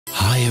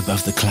High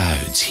above the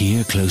clouds,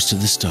 here close to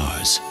the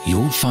stars,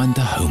 you'll find the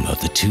home of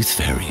the Tooth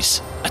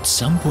Fairies. At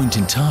some point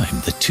in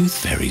time, the Tooth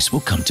Fairies will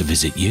come to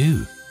visit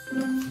you.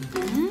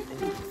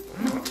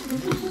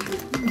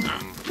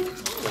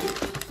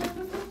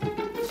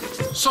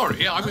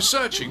 Sorry, I was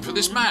searching for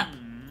this map.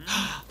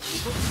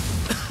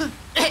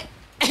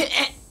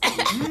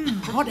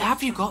 What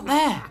have you got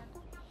there?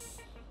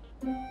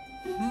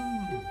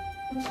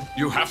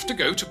 You have to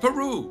go to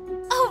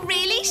Peru. Oh,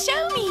 really?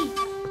 Show me.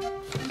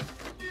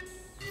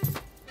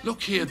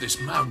 Look here, this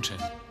mountain.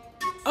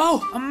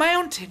 Oh, a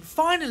mountain.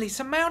 Finally,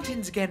 some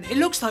mountains again. It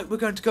looks like we're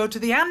going to go to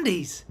the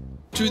Andes.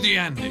 To the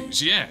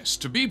Andes, yes.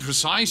 To be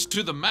precise,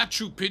 to the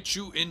Machu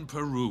Picchu in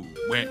Peru,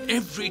 where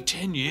every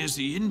 10 years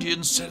the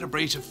Indians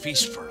celebrate a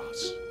feast for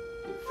us.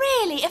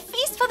 Really? A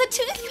feast for the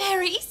Tooth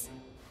Fairies?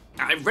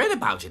 I've read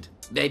about it.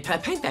 They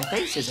paint their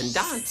faces and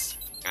dance.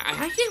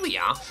 Here we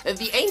are,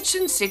 the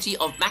ancient city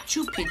of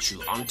Machu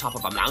Picchu on top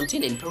of a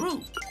mountain in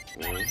Peru.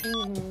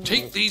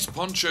 Take these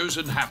ponchos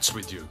and hats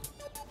with you.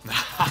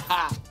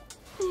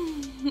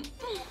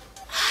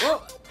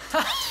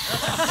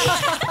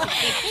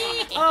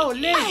 Oh,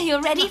 Liz. I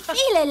already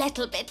feel a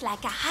little bit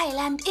like a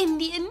Highland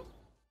Indian.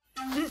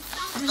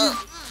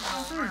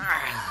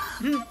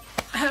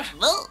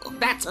 Well,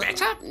 that's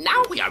better.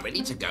 Now we are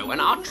ready to go on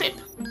our trip.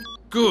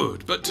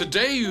 Good, but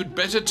today you'd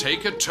better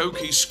take a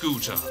Toki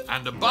scooter.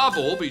 And above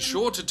all, be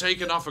sure to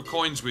take enough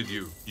coins with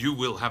you. You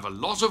will have a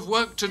lot of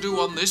work to do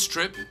on this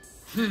trip.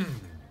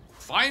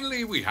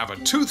 Finally, we have a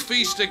tooth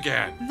feast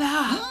again.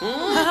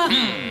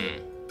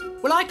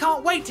 Well, I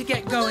can't wait to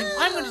get going.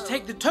 I'm going to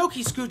take the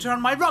Toki scooter on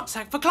my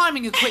rucksack for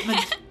climbing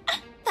equipment.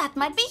 That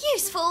might be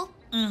useful.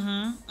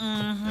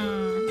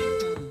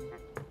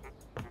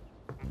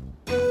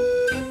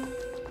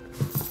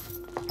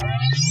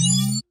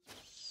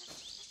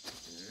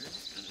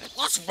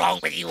 What's wrong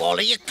with you all?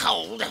 Are you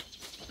cold?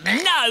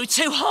 No,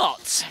 too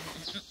hot.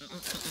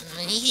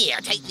 Here,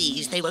 take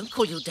these. They won't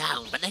cool you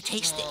down, but they're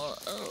tasty.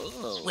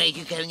 Where are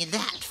you going in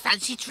that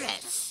fancy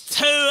dress?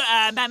 To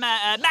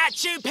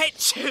Machu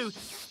Picchu.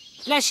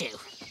 Bless you.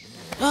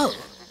 Oh.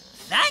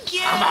 Thank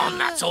you. Come on,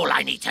 that's all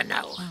I need to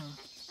know.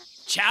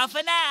 Ciao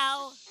for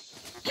now.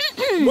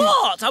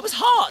 What? I was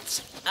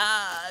hot.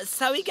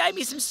 So he gave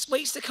me some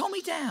sweets to calm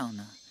me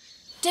down.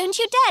 Don't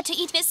you dare to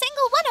eat a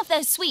single one of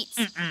those sweets.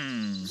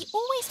 You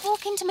always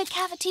walk into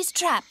McCavity's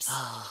traps.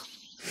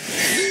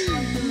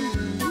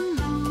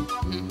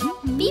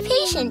 Be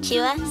patient,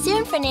 Chua.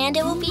 Soon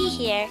Fernando will be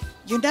here.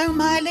 You know,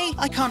 Miley,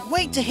 I can't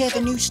wait to hear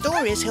the new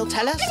stories he'll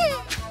tell us.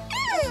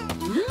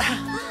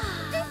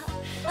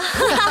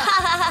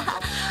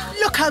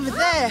 Look over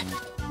there.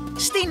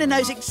 Stina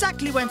knows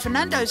exactly when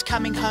Fernando's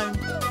coming home.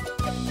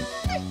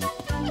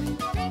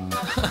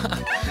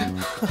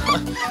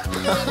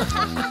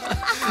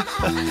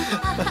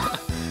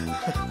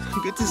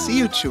 Good to see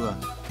you, Chua.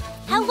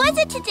 How was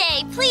it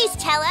today? Please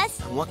tell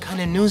us. What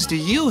kind of news do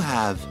you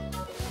have?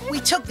 We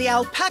took the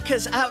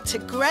alpacas out to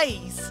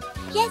graze.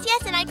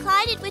 Yes, and I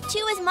collided with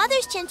Chua's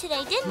mother's chin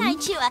today, didn't I,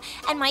 Chua?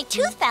 And my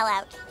tooth fell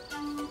out.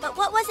 But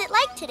what was it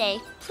like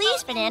today?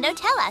 Please, Fernando,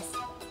 tell us.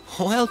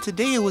 Well,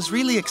 today it was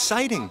really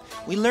exciting.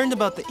 We learned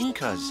about the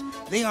Incas.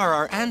 They are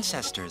our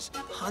ancestors.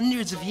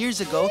 Hundreds of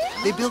years ago,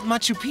 they built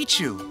Machu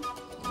Picchu.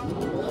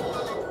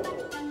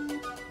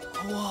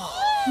 Whoa.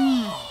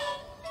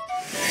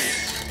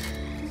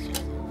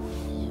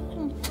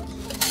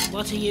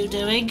 What are you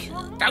doing?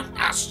 Don't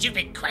ask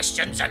stupid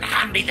questions and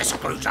hand me the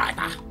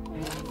screwdriver.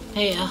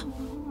 Here.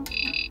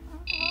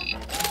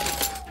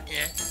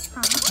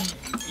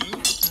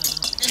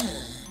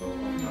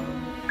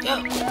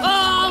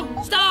 Oh,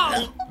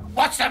 stop!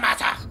 What's the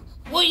matter?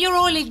 Well, you're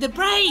oiling the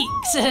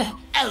brakes.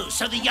 Oh,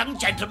 so the young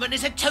gentleman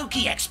is a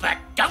Toki expert.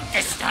 Don't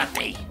disturb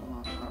me.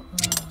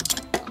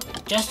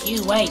 Just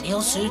you wait,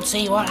 he'll soon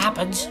see what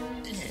happens.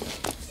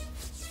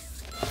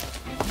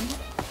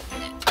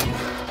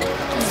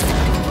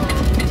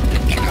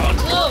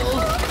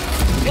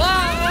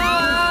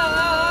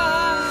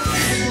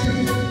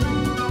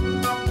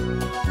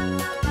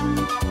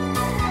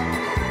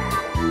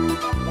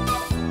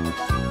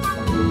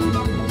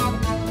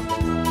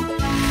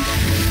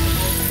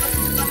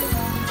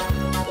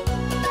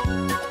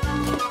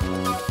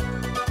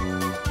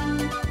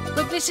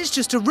 But this is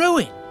just a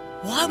ruin.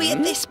 Why are we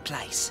at this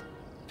place?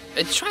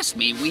 Trust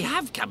me, we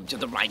have come to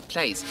the right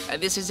place.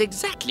 This is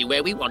exactly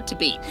where we want to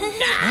be.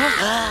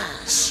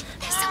 Shh,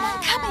 there's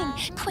someone coming.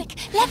 Quick,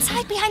 let's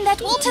hide behind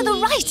that wall to the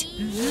right.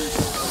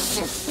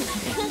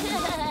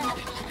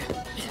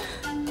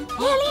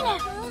 Here, Lena.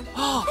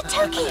 The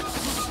Toki.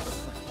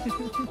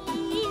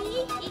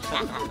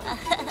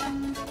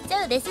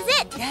 So this is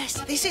it. Yes,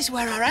 this is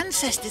where our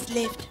ancestors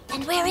lived.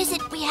 And where is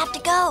it we have to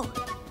go?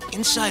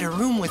 Inside a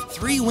room with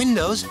 3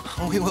 windows,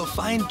 we will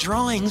find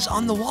drawings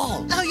on the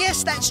wall. Oh,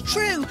 yes, that's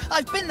true.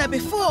 I've been there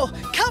before.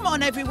 Come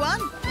on, everyone.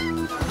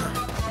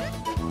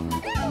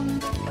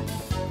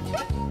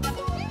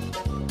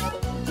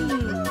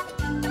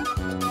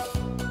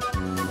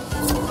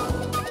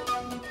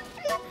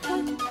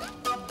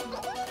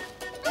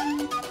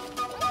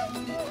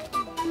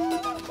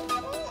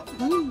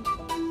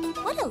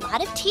 What a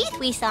lot of teeth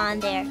we saw in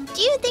there.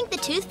 Do you think the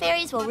tooth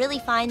fairies will really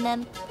find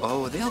them?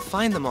 Oh, they'll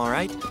find them all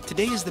right.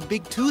 Today is the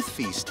big tooth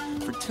feast.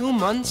 For 2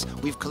 months,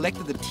 we've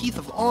collected the teeth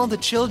of all the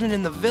children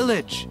in the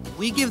village.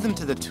 We give them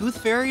to the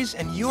tooth fairies,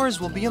 and yours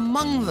will be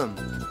among them.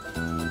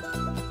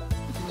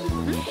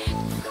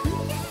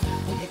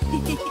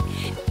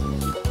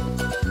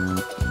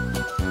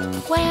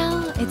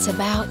 Well, it's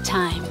about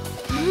time.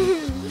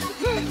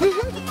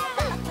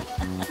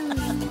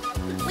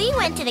 We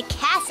went to the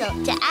castle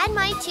to add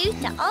my tooth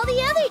to all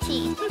the other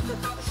teeth.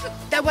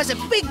 There was a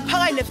big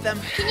pile of them.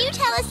 Can you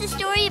tell us the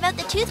story about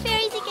the tooth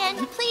fairies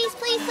again? Please,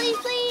 please, please,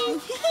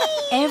 please.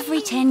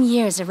 Every 10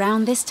 years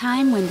around this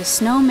time, when the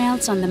snow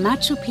melts on the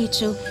Machu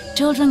Picchu,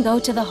 children go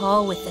to the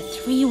hall with the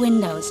 3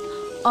 windows.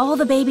 All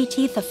the baby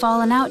teeth have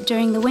fallen out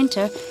during the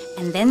winter,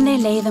 and then they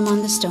lay them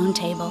on the stone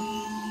table.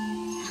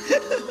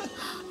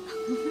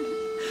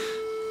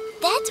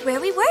 That's where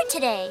we were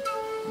today.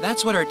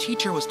 That's what our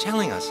teacher was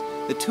telling us.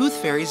 The tooth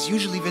fairies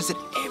usually visit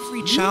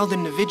every child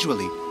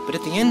individually, but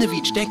at the end of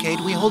each decade,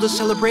 we hold a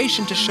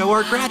celebration to show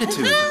our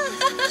gratitude. Yay!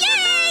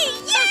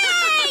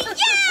 Yay!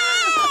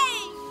 Yay!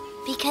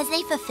 Because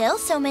they fulfill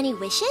so many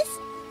wishes?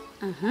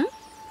 Mm-hmm.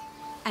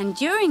 And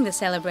during the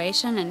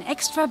celebration, an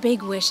extra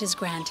big wish is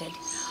granted.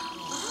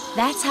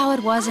 That's how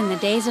it was in the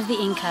days of the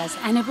Incas,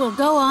 and it will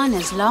go on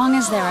as long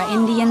as there are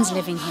Indians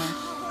living here.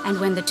 And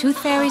when the tooth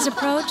fairies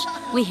approach,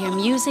 we hear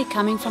music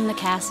coming from the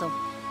castle.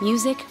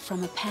 Music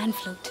from a pan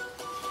flute.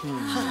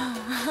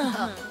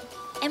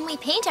 And we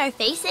paint our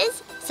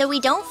faces so we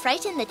don't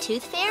frighten the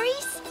tooth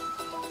fairies?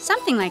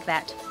 Something like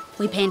that.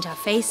 We paint our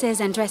faces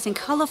and dress in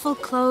colorful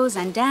clothes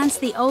and dance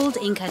the old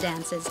Inca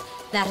dances.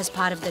 That is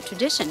part of the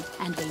tradition,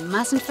 and we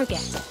mustn't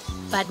forget.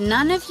 But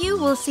none of you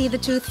will see the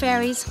tooth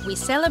fairies. We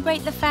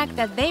celebrate the fact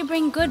that they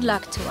bring good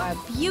luck to our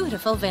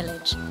beautiful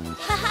village.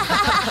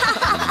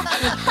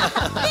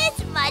 This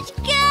much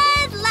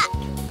good luck!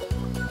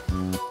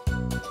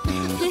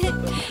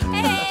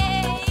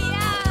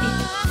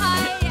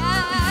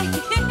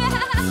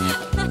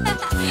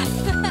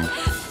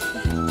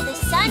 The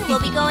sun will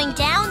be going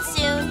down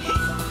soon.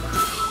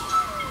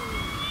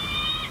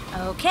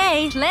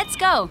 Okay, let's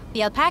go.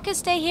 The alpacas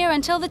stay here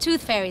until the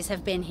tooth fairies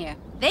have been here.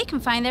 They can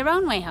find their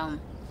own way home.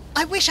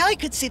 I wish I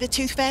could see the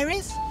tooth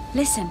fairies.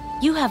 Listen,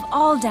 you have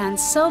all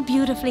danced so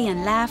beautifully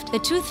and laughed, the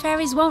tooth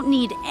fairies won't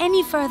need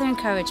any further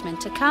encouragement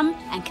to come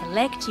and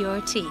collect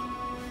your teeth.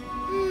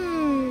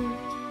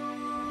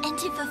 And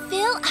to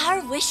fulfill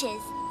our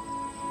wishes.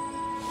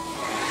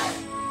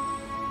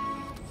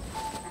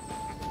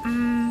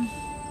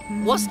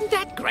 Wasn't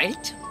that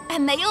great?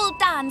 And they all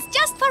danced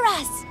just for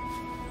us.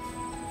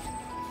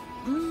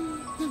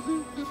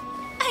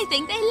 I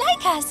think they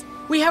like us.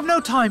 We have no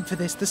time for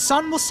this. The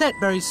sun will set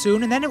very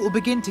soon, and then it will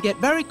begin to get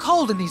very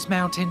cold in these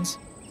mountains.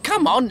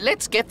 Come on,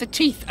 let's get the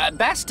teeth.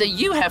 Basta,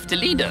 you have to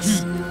lead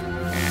us.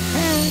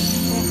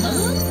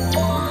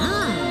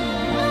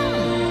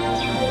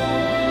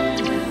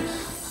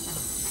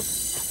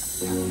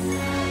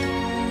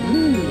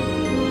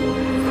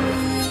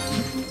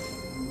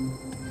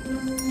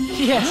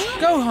 Yes,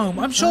 go home.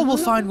 I'm sure we'll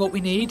find what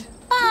we need.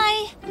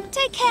 Bye.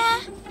 Take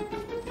care.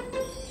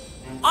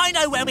 I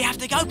know where we have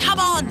to go. Come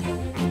on!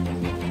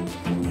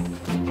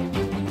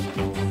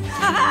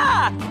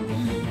 Ha-ha!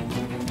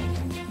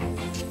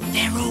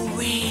 They're all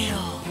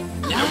real.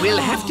 Now, we'll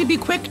have to be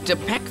quick to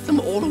pack them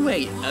all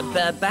away.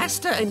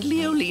 Basta and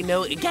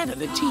Leolino gather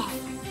the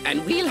teeth,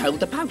 and we'll hold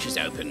the pouches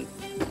open.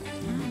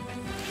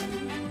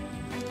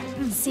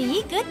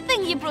 See? Good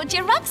thing you brought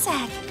your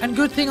rucksack. And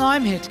good thing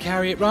I'm here to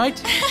carry it,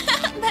 right?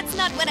 That's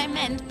not what I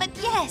meant, but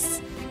yes.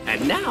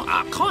 And now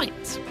our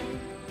coins.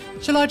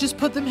 Shall I just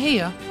put them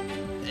here?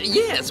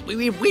 Yes,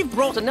 we've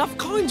brought enough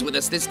coins with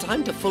us this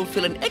time to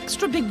fulfill an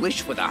extra big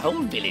wish for the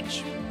whole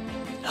village.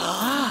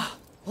 Ah!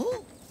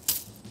 Ooh.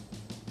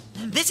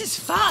 This is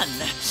fun.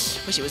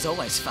 Wish it was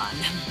always fun.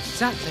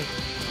 Exactly.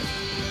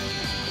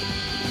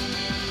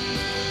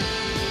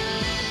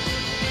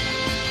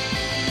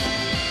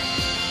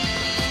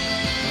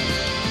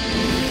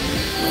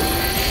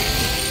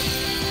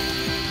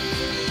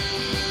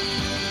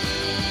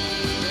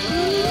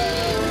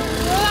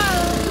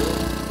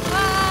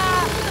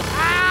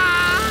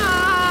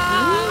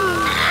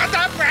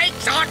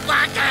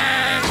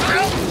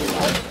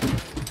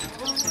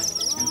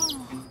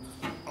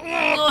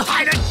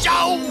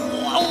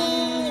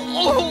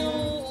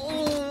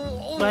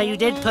 Well, you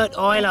did put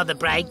oil on the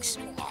brakes.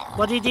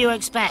 What did you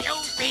expect? You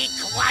be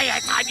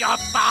quiet! I'm your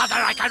father!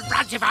 I can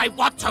run if I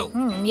want to!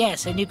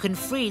 Yes, and you can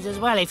freeze as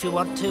well if you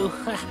want to.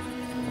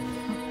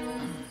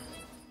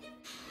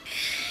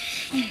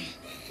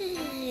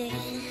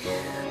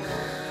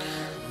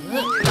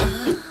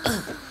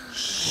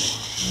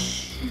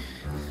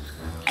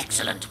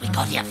 Excellent, we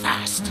got here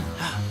first.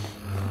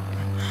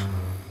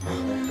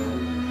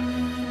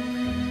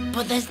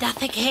 But there's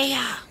nothing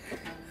here.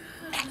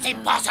 That's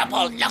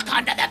impossible! Look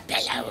under the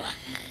pillow!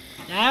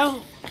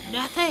 No,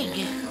 nothing.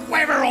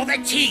 Where are all the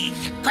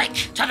teeth? Quick,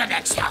 to the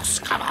next house,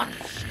 come on!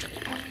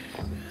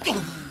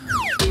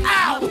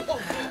 Ow!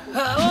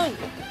 Oh!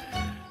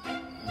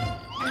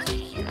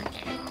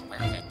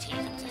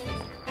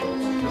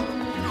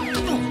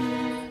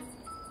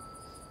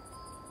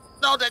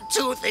 not a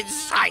tooth in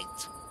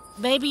sight.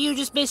 Maybe you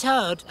just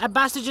misheard. A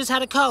bastard just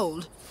had a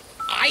cold.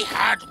 I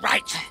heard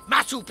right.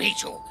 Machu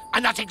Picchu.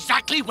 And that's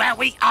exactly where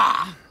we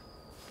are.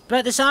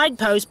 But the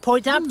signposts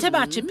point up to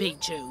Machu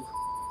Picchu.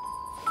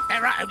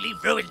 There are only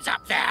ruins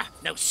up there.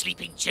 No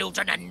sleeping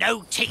children and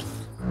no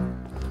teeth.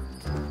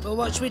 Well,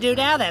 what should we do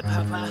now then,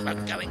 Papa?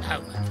 I'm going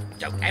home.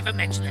 Don't ever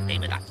mention the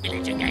name of that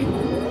village again.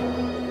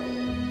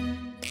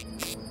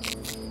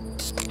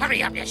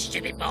 Hurry up, you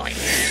stupid boy.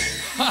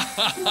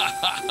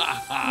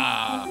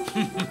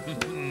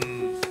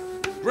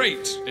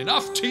 Great.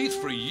 Enough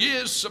teeth for a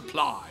year's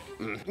supply.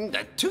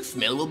 The tooth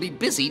mill will be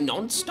busy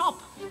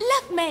non-stop.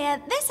 Look,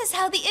 Mayor, this is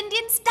how the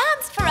Indians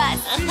dance for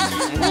us.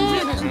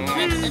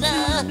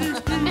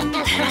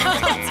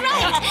 That's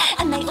right.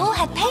 And they all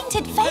had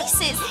painted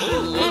faces.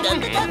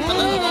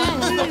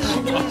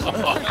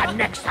 And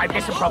next time,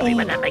 listen properly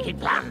when they're making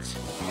plans.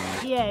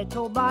 Yeah, it's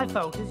all my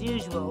fault as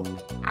usual.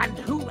 And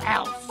who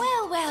else?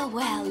 Well, well,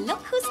 well,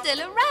 look who's still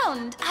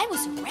around. I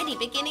was already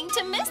beginning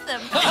to miss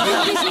them.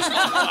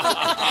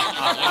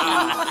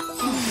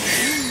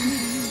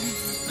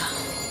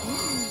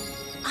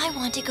 I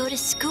want to go to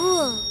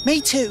school. Me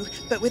too,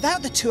 but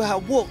without the 2-hour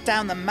walk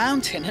down the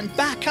mountain and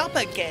back up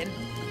again.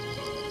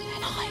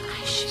 And I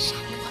wish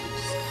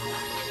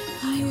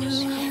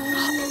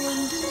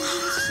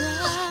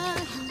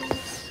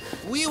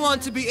We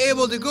want to be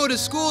able to go to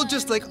school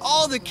just like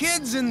all the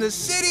kids in the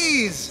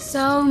cities.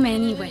 So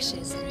many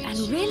wishes, and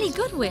really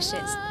good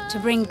wishes, to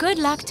bring good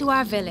luck to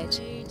our village.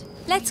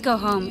 Let's go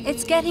home.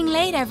 It's getting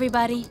late,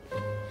 everybody.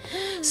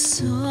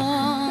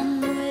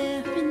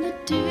 Somewhere in the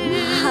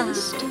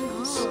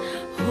distance,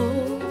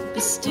 hope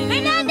is still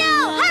Fernando,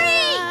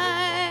 hurry!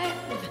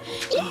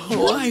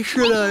 Why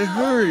should I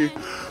hurry?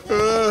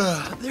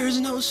 There's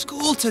no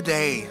school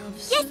today.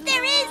 Yes,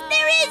 there is.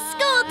 There is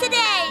school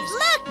today.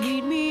 Look.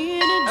 Meet me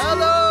in a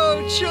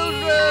Hello,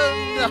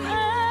 children.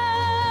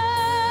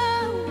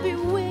 I'll be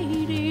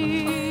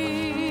waiting.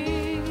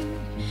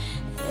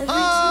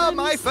 Ah,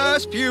 my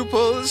first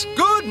pupils.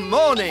 Good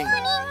morning.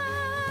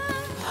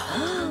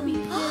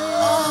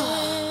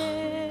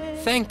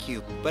 Thank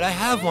you, but I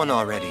have one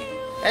already.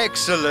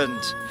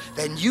 Excellent.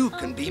 Then you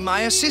can be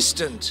my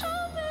assistant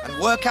and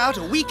work out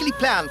a weekly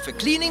plan for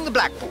cleaning the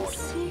blackboard.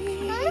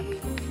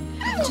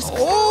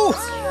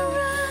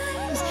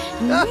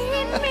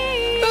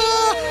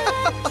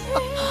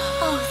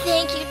 Oh,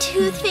 thank you,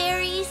 Tooth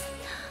Fairies.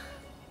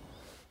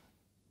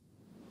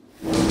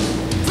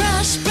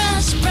 brush,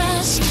 brush,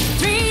 brush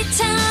 3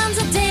 times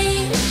a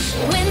day.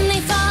 When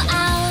they fall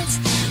out,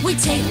 we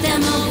take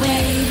them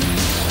away.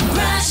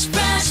 Brush,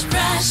 brush,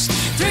 brush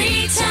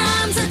 3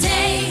 times a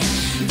day.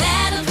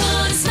 That'll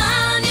put a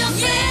smile on your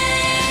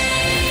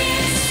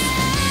face.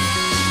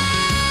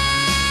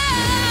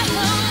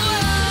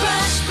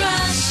 Brush,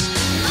 brush.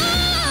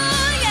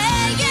 Oh,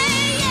 yeah,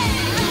 yeah, yeah.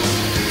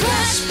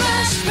 Brush,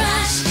 brush,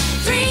 brush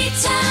 3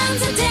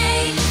 times a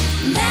day.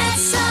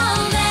 That's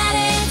all that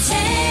it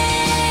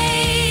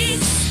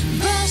takes.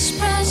 Brush,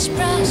 brush,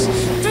 brush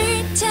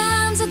 3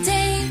 times a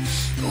day.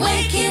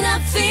 Waking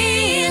up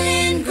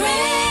feeling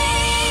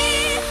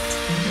great.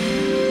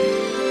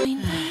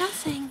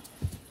 Nothing.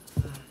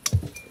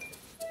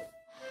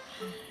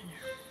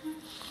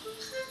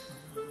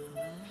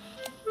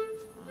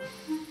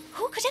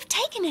 Who could have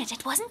taken it?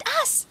 It wasn't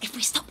us. If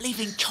we stop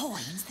leaving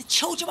coins, the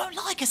children won't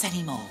like us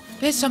anymore.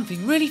 There's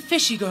something really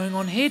fishy going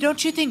on here,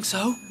 don't you think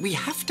so? We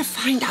have to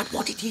find out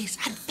what it is,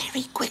 and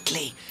very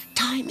quickly.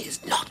 Time is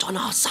not on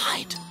our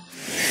side.